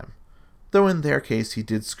at the time, though in their case he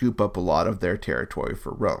did scoop up a lot of their territory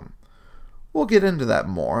for Rome. We'll get into that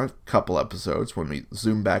more a couple episodes when we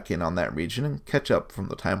zoom back in on that region and catch up from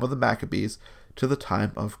the time of the Maccabees to the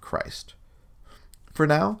time of Christ. For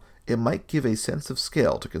now, it might give a sense of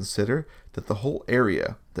scale to consider that the whole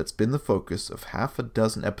area that's been the focus of half a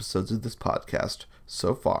dozen episodes of this podcast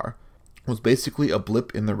so far was basically a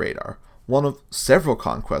blip in the radar, one of several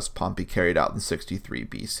conquests Pompey carried out in 63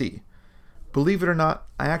 BC. Believe it or not,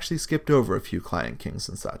 I actually skipped over a few client kings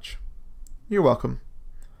and such. You're welcome.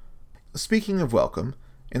 Speaking of welcome,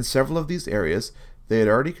 in several of these areas, they had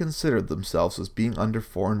already considered themselves as being under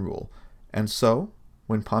foreign rule, and so,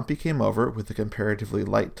 when Pompey came over with a comparatively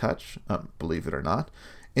light touch, believe it or not,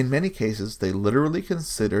 in many cases they literally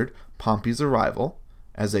considered Pompey's arrival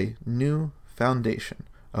as a new foundation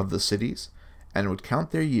of the cities, and would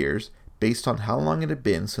count their years based on how long it had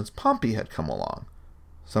been since Pompey had come along,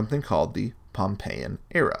 something called the Pompeian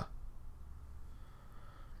era.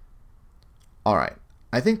 Alright,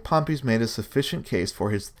 I think Pompey's made a sufficient case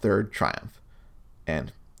for his third triumph.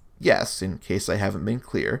 And yes, in case I haven't been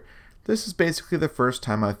clear, this is basically the first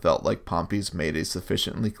time I felt like Pompey's made a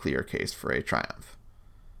sufficiently clear case for a triumph.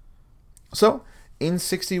 So, in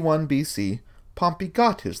 61 BC, Pompey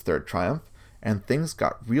got his third triumph, and things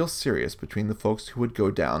got real serious between the folks who would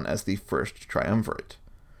go down as the first triumvirate.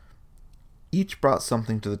 Each brought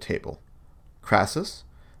something to the table. Crassus,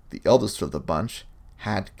 the eldest of the bunch,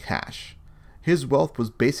 had cash. His wealth was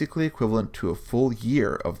basically equivalent to a full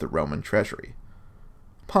year of the Roman treasury.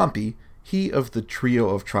 Pompey, he of the trio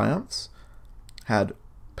of triumphs, had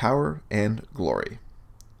power and glory.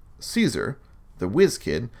 Caesar, the whiz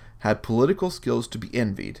kid, had political skills to be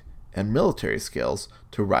envied and military skills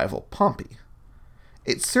to rival Pompey.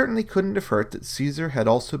 It certainly couldn't have hurt that Caesar had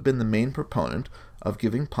also been the main proponent of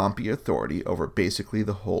giving Pompey authority over basically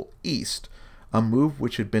the whole East, a move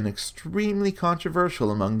which had been extremely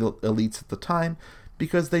controversial among the elites at the time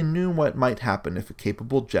because they knew what might happen if a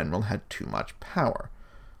capable general had too much power.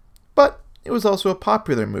 But it was also a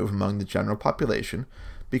popular move among the general population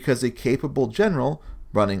because a capable general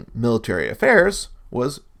running military affairs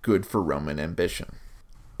was good for Roman ambition.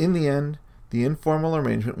 In the end, the informal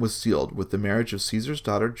arrangement was sealed with the marriage of Caesar's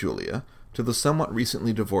daughter Julia to the somewhat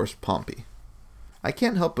recently divorced Pompey. I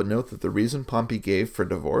can't help but note that the reason Pompey gave for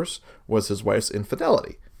divorce was his wife's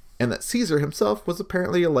infidelity, and that Caesar himself was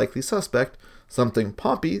apparently a likely suspect, something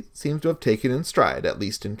Pompey seems to have taken in stride, at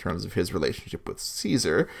least in terms of his relationship with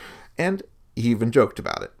Caesar, and he even joked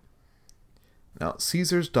about it. Now,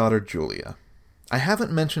 Caesar's daughter Julia. I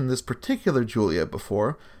haven't mentioned this particular Julia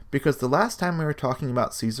before, because the last time we were talking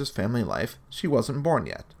about Caesar's family life, she wasn't born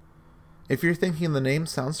yet. If you're thinking the name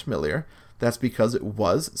sounds familiar, that's because it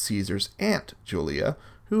was Caesar's aunt, Julia,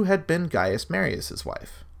 who had been Gaius Marius'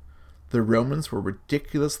 wife. The Romans were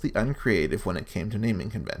ridiculously uncreative when it came to naming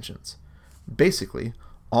conventions. Basically,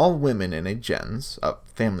 all women in a gens, a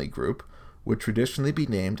family group, would traditionally be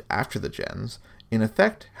named after the gens, in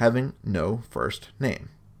effect having no first name.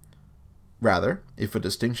 Rather, if a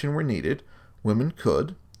distinction were needed, women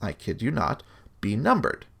could, I kid you not, be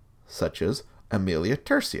numbered, such as Aemilia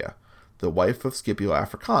Tertia, the wife of Scipio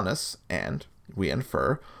Africanus, and, we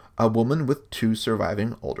infer, a woman with two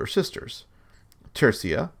surviving older sisters.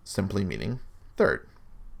 Tertia simply meaning third.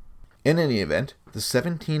 In any event, the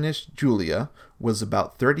 17-ish Julia was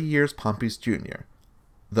about 30 years Pompey's junior,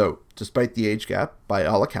 though, despite the age gap, by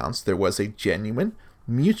all accounts, there was a genuine,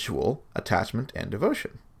 mutual attachment and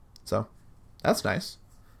devotion. So, that's nice.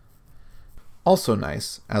 Also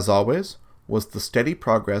nice, as always, was the steady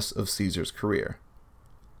progress of Caesar's career.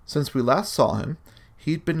 Since we last saw him,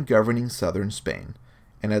 he'd been governing southern Spain,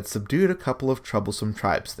 and had subdued a couple of troublesome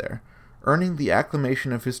tribes there, earning the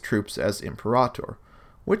acclamation of his troops as imperator,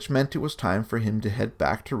 which meant it was time for him to head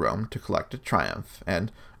back to Rome to collect a triumph,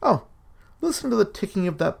 and, oh, listen to the ticking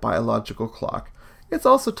of that biological clock, it's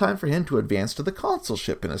also time for him to advance to the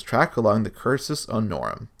consulship in his track along the Cursus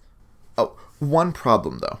Honorum. Oh, one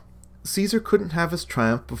problem though. Caesar couldn't have his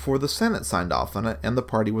triumph before the Senate signed off on it and the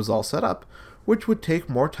party was all set up, which would take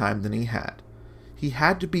more time than he had. He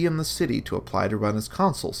had to be in the city to apply to run as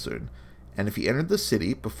consul soon, and if he entered the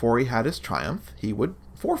city before he had his triumph, he would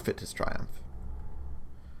forfeit his triumph.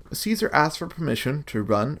 Caesar asked for permission to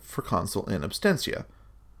run for consul in absentia.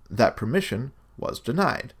 That permission was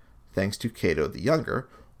denied, thanks to Cato the Younger,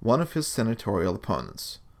 one of his senatorial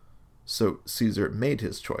opponents. So Caesar made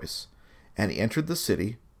his choice, and he entered the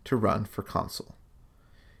city to run for consul.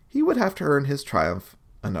 He would have to earn his triumph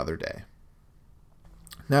another day.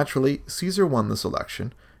 Naturally, Caesar won this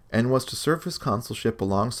election, and was to serve his consulship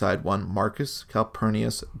alongside one Marcus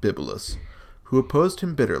Calpurnius Bibulus, who opposed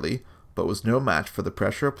him bitterly, but was no match for the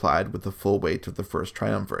pressure applied with the full weight of the first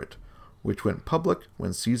triumvirate, which went public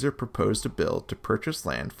when Caesar proposed a bill to purchase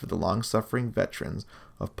land for the long-suffering veterans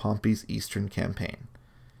of Pompey's eastern campaign,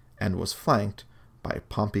 and was flanked by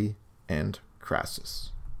Pompey and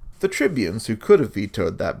Crassus. The tribunes who could have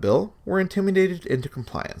vetoed that bill were intimidated into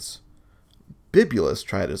compliance. Bibulus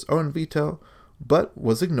tried his own veto, but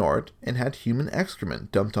was ignored and had human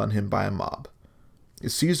excrement dumped on him by a mob.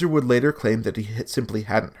 Caesar would later claim that he simply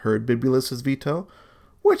hadn't heard Bibulus's veto,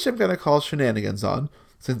 which I'm going to call shenanigans on,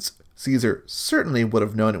 since Caesar certainly would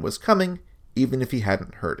have known it was coming, even if he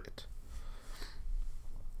hadn't heard it.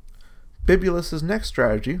 Bibulus's next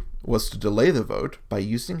strategy was to delay the vote by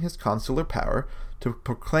using his consular power to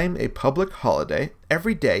proclaim a public holiday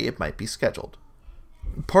every day it might be scheduled.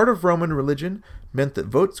 Part of Roman religion meant that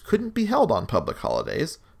votes couldn't be held on public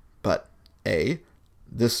holidays, but A,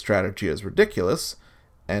 this strategy is ridiculous,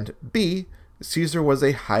 and B, Caesar was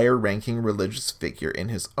a higher-ranking religious figure in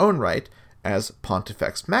his own right as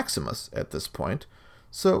Pontifex Maximus at this point,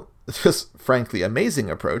 so this frankly amazing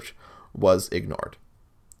approach was ignored.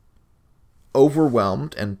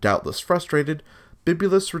 Overwhelmed and doubtless frustrated,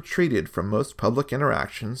 Bibulus retreated from most public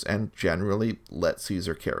interactions and generally let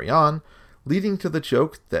Caesar carry on, leading to the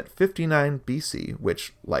joke that 59 BC,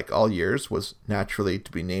 which, like all years, was naturally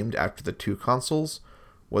to be named after the two consuls,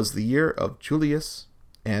 was the year of Julius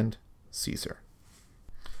and Caesar.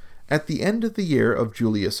 At the end of the year of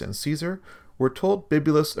Julius and Caesar, we're told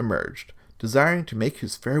Bibulus emerged, desiring to make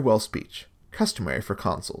his farewell speech, customary for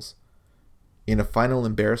consuls. In a final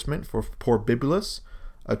embarrassment for poor Bibulus,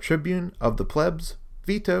 a tribune of the plebs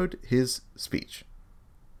vetoed his speech.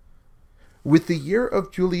 With the year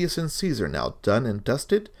of Julius and Caesar now done and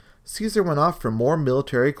dusted, Caesar went off for more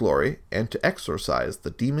military glory and to exorcise the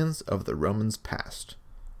demons of the Romans' past.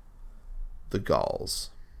 The Gauls.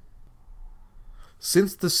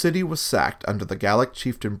 Since the city was sacked under the Gallic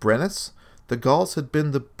chieftain Brennus, the Gauls had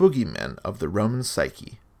been the boogeymen of the Roman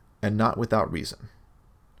psyche, and not without reason.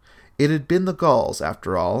 It had been the Gauls,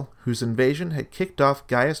 after all, whose invasion had kicked off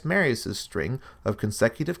Gaius Marius' string of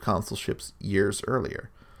consecutive consulships years earlier.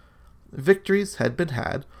 Victories had been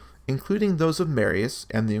had, including those of Marius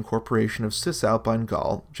and the incorporation of Cisalpine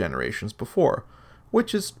Gaul generations before,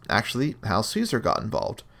 which is actually how Caesar got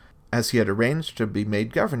involved, as he had arranged to be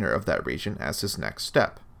made governor of that region as his next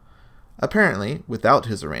step. Apparently, without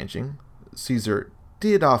his arranging, Caesar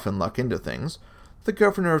did often luck into things. The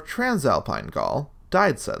governor of Transalpine Gaul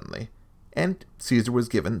died suddenly, and Caesar was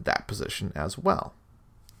given that position as well.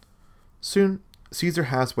 Soon, Caesar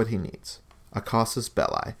has what he needs, a casus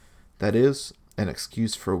belli, that is, an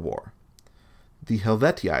excuse for war. The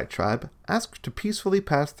Helvetii tribe asked to peacefully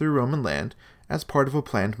pass through Roman land as part of a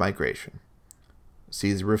planned migration.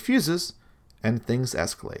 Caesar refuses, and things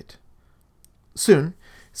escalate. Soon,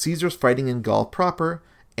 Caesar's fighting in Gaul proper,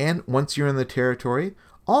 and once you're in the territory,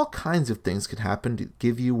 all kinds of things can happen to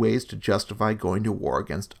give you ways to justify going to war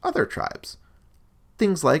against other tribes.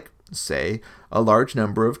 Things like, say, a large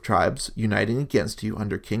number of tribes uniting against you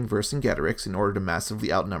under King Vercingetorix in order to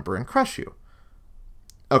massively outnumber and crush you.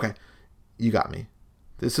 Okay, you got me.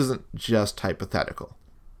 This isn't just hypothetical.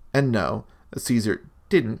 And no, Caesar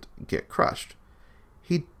didn't get crushed.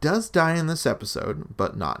 He does die in this episode,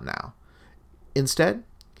 but not now. Instead,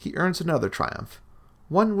 he earns another triumph,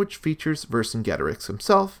 one which features Vercingetorix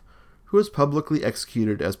himself, who is publicly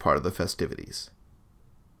executed as part of the festivities.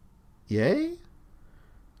 Yay?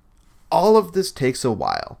 All of this takes a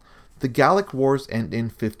while. The Gallic Wars end in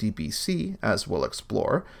 50 BC, as we'll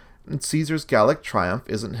explore, and Caesar's Gallic triumph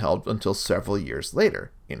isn't held until several years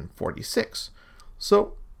later, in 46.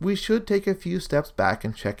 So we should take a few steps back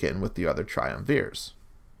and check in with the other triumvirs.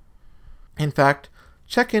 In fact,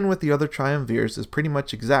 check in with the other triumvirs is pretty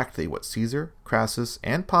much exactly what Caesar, Crassus,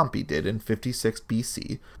 and Pompey did in 56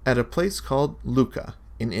 BC at a place called Lucca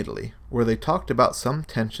in Italy, where they talked about some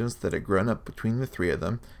tensions that had grown up between the three of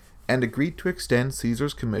them and agreed to extend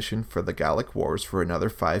Caesar's commission for the Gallic Wars for another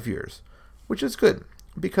 5 years, which is good,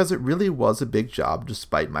 because it really was a big job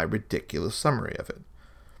despite my ridiculous summary of it.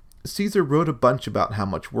 Caesar wrote a bunch about how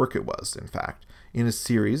much work it was, in fact, in a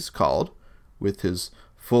series called, with his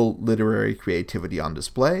full literary creativity on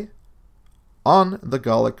display, On the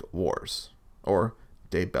Gallic Wars, or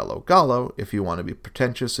De Bello Gallo if you want to be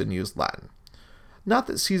pretentious and use Latin. Not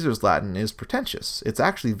that Caesar's Latin is pretentious, it's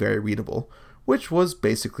actually very readable, which was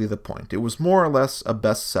basically the point. It was more or less a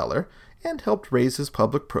bestseller and helped raise his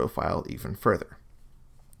public profile even further.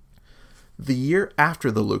 The year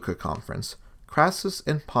after the Lucca Conference, Crassus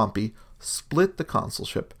and Pompey split the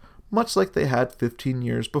consulship, much like they had 15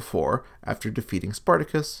 years before after defeating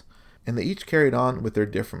Spartacus, and they each carried on with their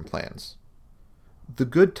different plans. The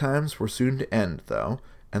good times were soon to end, though,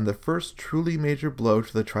 and the first truly major blow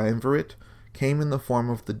to the triumvirate came in the form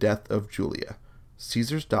of the death of Julia,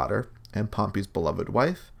 Caesar's daughter and Pompey's beloved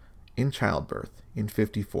wife, in childbirth in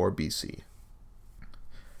 54 BC.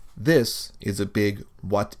 This is a big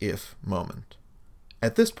what-if moment.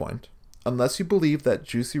 At this point, unless you believe that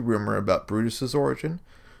juicy rumor about Brutus's origin,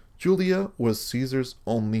 Julia was Caesar's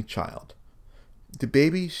only child. The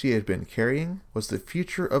baby she had been carrying was the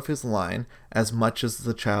future of his line as much as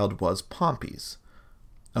the child was Pompey's.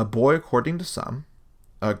 A boy according to some,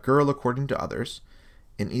 a girl according to others.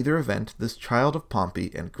 In either event, this child of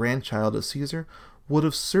Pompey and grandchild of Caesar would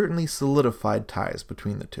have certainly solidified ties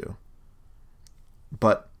between the two.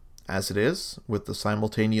 But, as it is, with the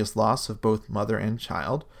simultaneous loss of both mother and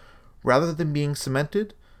child, rather than being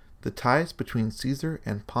cemented, the ties between Caesar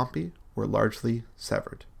and Pompey were largely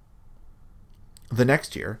severed. The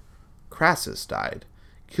next year, Crassus died,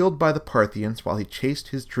 killed by the Parthians while he chased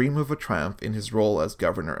his dream of a triumph in his role as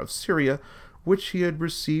governor of Syria, which he had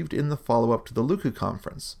received in the follow-up to the Lucca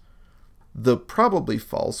Conference. The probably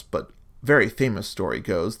false but very famous story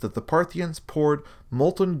goes that the Parthians poured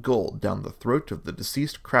molten gold down the throat of the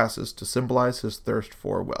deceased Crassus to symbolize his thirst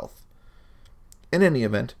for wealth. In any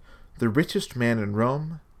event, the richest man in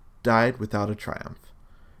Rome died without a triumph,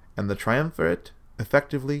 and the triumvirate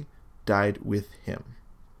effectively died with him.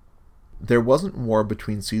 There wasn't war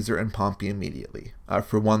between Caesar and Pompey immediately.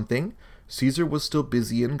 For one thing, Caesar was still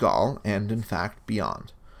busy in Gaul, and in fact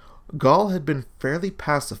beyond. Gaul had been fairly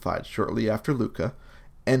pacified shortly after Lucca,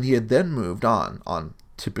 and he had then moved on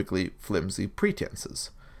typically flimsy pretenses.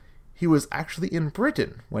 He was actually in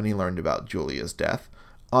Britain when he learned about Julia's death,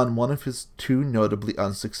 on one of his 2 notably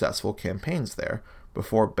unsuccessful campaigns there,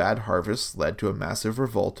 before bad harvests led to a massive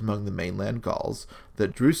revolt among the mainland Gauls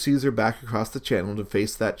that drew Caesar back across the channel to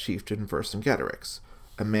face that chieftain Vercingetorix,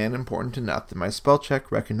 a man important enough that my spell check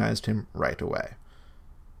recognized him right away.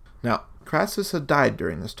 Now, Crassus had died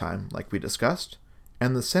during this time, like we discussed,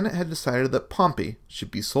 and the Senate had decided that Pompey should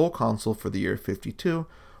be sole consul for the year 52,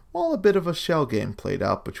 while a bit of a shell game played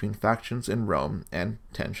out between factions in Rome and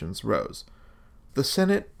tensions rose. The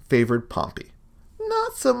Senate favored Pompey.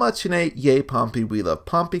 Not so much in a yay Pompey, we love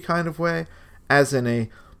Pompey kind of way, as in a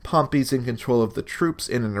Pompey's in control of the troops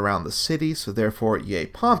in and around the city, so therefore yay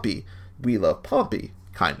Pompey, we love Pompey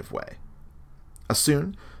kind of way.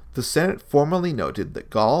 Soon, the Senate formally noted that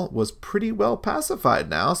Gaul was pretty well pacified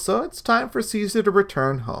now, so it's time for Caesar to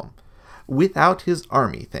return home. Without his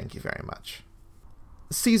army, thank you very much.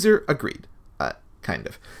 Caesar agreed. Kind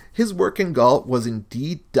of. His work in Gaul was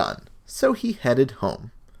indeed done, so he headed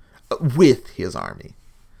home. With his army.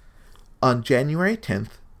 On January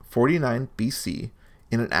 10th, 49 BC,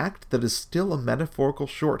 in an act that is still a metaphorical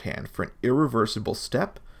shorthand for an irreversible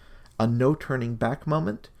step, a no-turning-back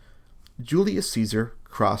moment, Julius Caesar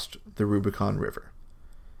crossed the Rubicon River.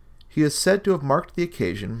 He is said to have marked the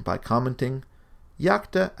occasion by commenting,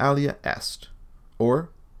 "Jacta alia est,"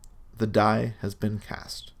 or, "the die has been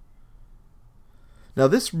cast." Now,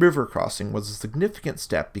 this river crossing was a significant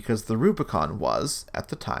step because the Rubicon was, at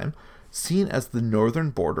the time, seen as the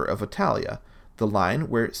northern border of Italia, the line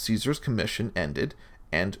where Caesar's commission ended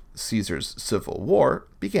and Caesar's civil war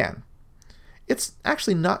began. It's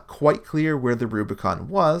actually not quite clear where the Rubicon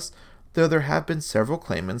was, though there have been several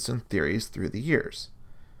claimants and theories through the years.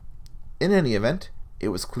 In any event, it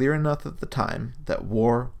was clear enough at the time that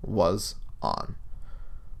war was on.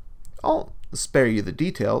 I'll spare you the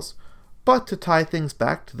details, but to tie things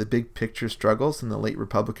back to the big picture struggles in the late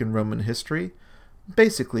Republican Roman history,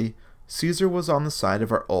 basically, Caesar was on the side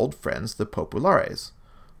of our old friends the Populares,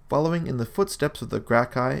 following in the footsteps of the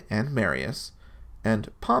Gracchi and Marius,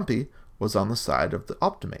 and Pompey was on the side of the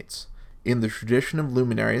Optimates, in the tradition of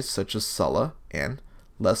luminaries such as Sulla and,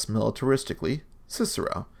 less militaristically,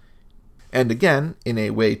 Cicero. And again, in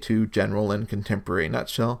a way too general and contemporary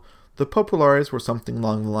nutshell, the Populares were something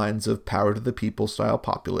along the lines of power to the people style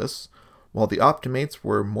populists, while the Optimates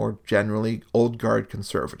were more generally old guard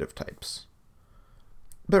conservative types.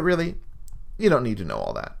 But really, you don't need to know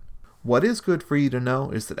all that. What is good for you to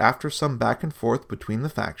know is that after some back and forth between the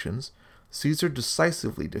factions, Caesar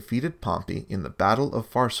decisively defeated Pompey in the Battle of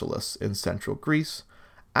Pharsalus in central Greece,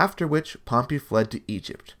 after which Pompey fled to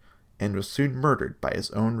Egypt, and was soon murdered by his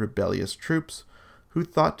own rebellious troops, who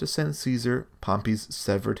thought to send Caesar Pompey's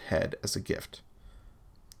severed head as a gift.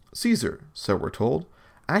 Caesar, so we're told,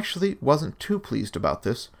 actually wasn't too pleased about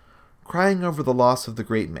this, crying over the loss of the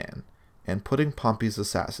great man, and putting Pompey's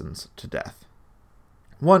assassins to death.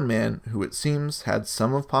 One man, who it seems had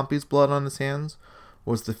some of Pompey's blood on his hands,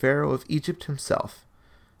 was the Pharaoh of Egypt himself,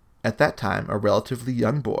 at that time a relatively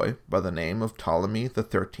young boy by the name of Ptolemy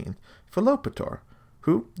XIII Philopator,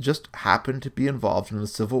 who just happened to be involved in a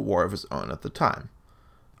civil war of his own at the time.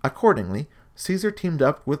 Accordingly, Caesar teamed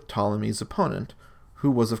up with Ptolemy's opponent, who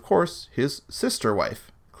was of course his sister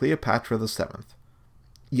wife, Cleopatra VII.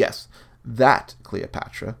 Yes, that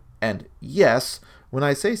Cleopatra, and yes, when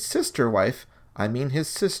I say sister wife, I mean his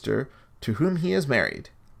sister to whom he is married,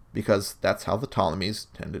 because that's how the Ptolemies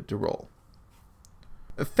tended to roll.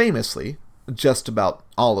 Famously, just about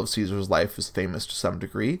all of Caesar's life is famous to some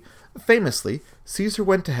degree, famously, Caesar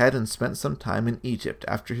went ahead and spent some time in Egypt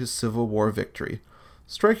after his civil war victory,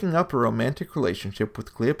 striking up a romantic relationship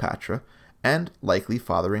with Cleopatra and likely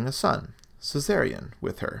fathering a son, Caesarion,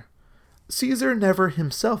 with her. Caesar never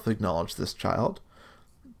himself acknowledged this child,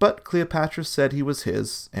 but Cleopatra said he was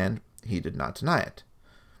his, and he did not deny it.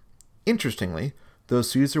 Interestingly, though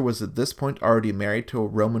Caesar was at this point already married to a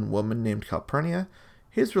Roman woman named Calpurnia,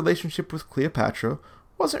 his relationship with Cleopatra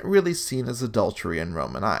wasn't really seen as adultery in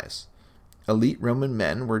Roman eyes. Elite Roman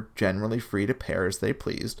men were generally free to pair as they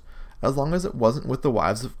pleased, as long as it wasn't with the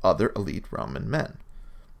wives of other elite Roman men.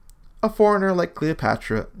 A foreigner like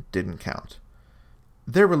Cleopatra didn't count.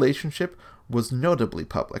 Their relationship was notably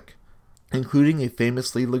public, including a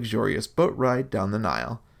famously luxurious boat ride down the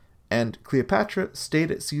Nile, and Cleopatra stayed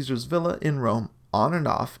at Caesar's villa in Rome on and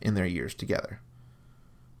off in their years together.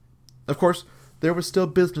 Of course, there was still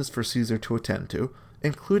business for Caesar to attend to,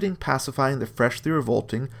 including pacifying the freshly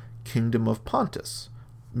revolting Kingdom of Pontus,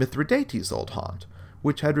 Mithridates' old haunt,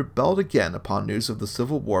 which had rebelled again upon news of the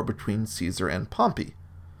civil war between Caesar and Pompey.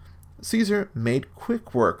 Caesar made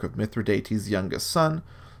quick work of Mithridates' youngest son,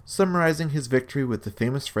 summarizing his victory with the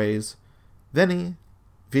famous phrase, Veni,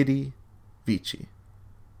 Vidi, Vici.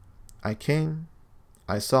 I came,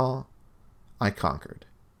 I saw, I conquered.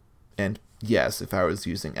 And yes, if I was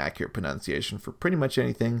using accurate pronunciation for pretty much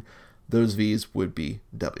anything, those V's would be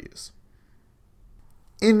W's.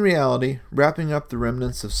 In reality, wrapping up the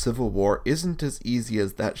remnants of civil war isn't as easy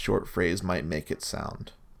as that short phrase might make it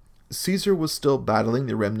sound. Caesar was still battling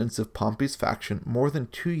the remnants of Pompey's faction more than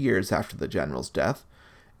 2 years after the general's death,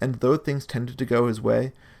 and though things tended to go his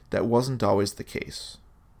way, that wasn't always the case.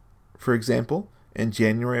 For example, in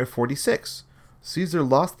January of 46, Caesar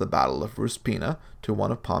lost the Battle of Ruspina to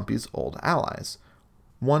one of Pompey's old allies,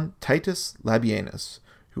 one Titus Labienus,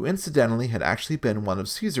 who incidentally had actually been one of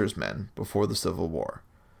Caesar's men before the Civil War.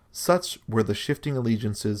 Such were the shifting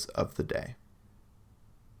allegiances of the day.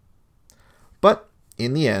 But,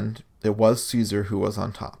 in the end, it was Caesar who was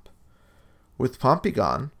on top. With Pompey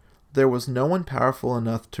gone, there was no one powerful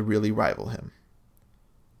enough to really rival him.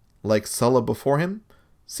 Like Sulla before him,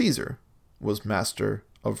 Caesar was master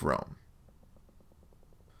of Rome.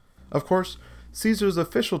 Of course, Caesar's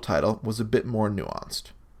official title was a bit more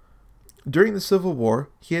nuanced. During the Civil War,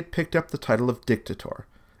 he had picked up the title of Dictator,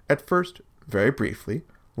 at first very briefly,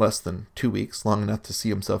 less than 2 weeks, long enough to see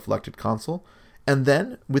himself elected consul, and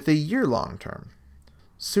then with a year-long term.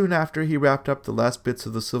 Soon after he wrapped up the last bits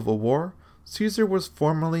of the Civil War, Caesar was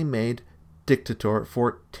formally made Dictator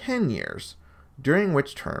for 10 years, during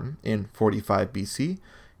which term, in 45 BC,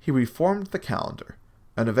 he reformed the calendar,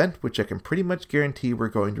 an event which I can pretty much guarantee we're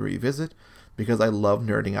going to revisit because I love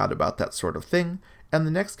nerding out about that sort of thing, and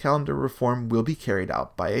the next calendar reform will be carried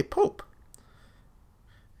out by a pope.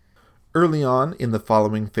 Early on in the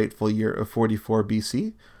following fateful year of 44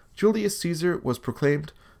 BC, Julius Caesar was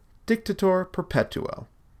proclaimed Dictator Perpetuo,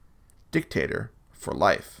 dictator for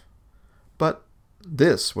life. But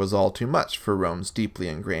this was all too much for Rome's deeply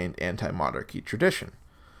ingrained anti-monarchy tradition.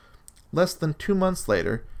 Less than 2 months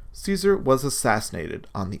later, Caesar was assassinated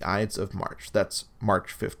on the Ides of March. That's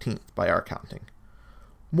March 15th by our counting.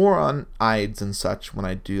 More on Ides and such when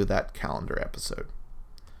I do that calendar episode.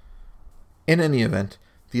 In any event,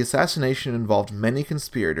 the assassination involved many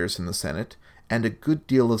conspirators in the Senate and a good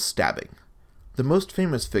deal of stabbing. The most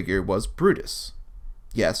famous figure was Brutus.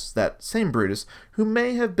 Yes, that same Brutus, who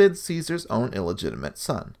may have been Caesar's own illegitimate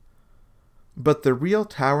son. But the real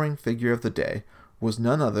towering figure of the day was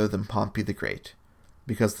none other than Pompey the Great,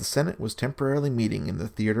 because the Senate was temporarily meeting in the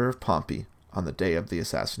Theater of Pompey on the day of the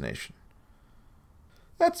assassination.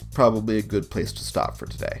 That's probably a good place to stop for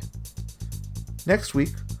today. Next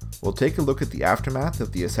week, we'll take a look at the aftermath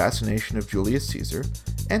of the assassination of Julius Caesar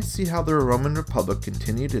and see how the Roman Republic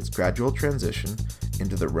continued its gradual transition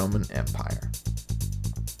into the Roman Empire.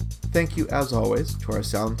 Thank you, as always, to our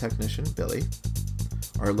sound technician, Billy,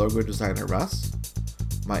 our logo designer, Russ,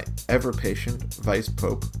 my ever-patient Vice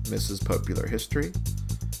Pope, Mrs. Popular History,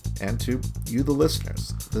 and to you, the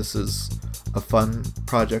listeners. This is a fun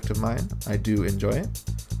project of mine. I do enjoy it.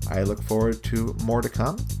 I look forward to more to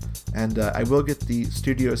come, and I will get the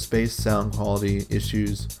studio space sound quality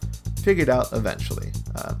issues figured out eventually.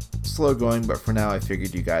 Slow going, but for now I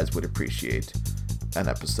figured you guys would appreciate an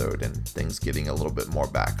episode and things getting a little bit more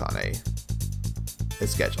back on a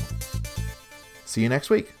schedule. See you next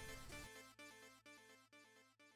week.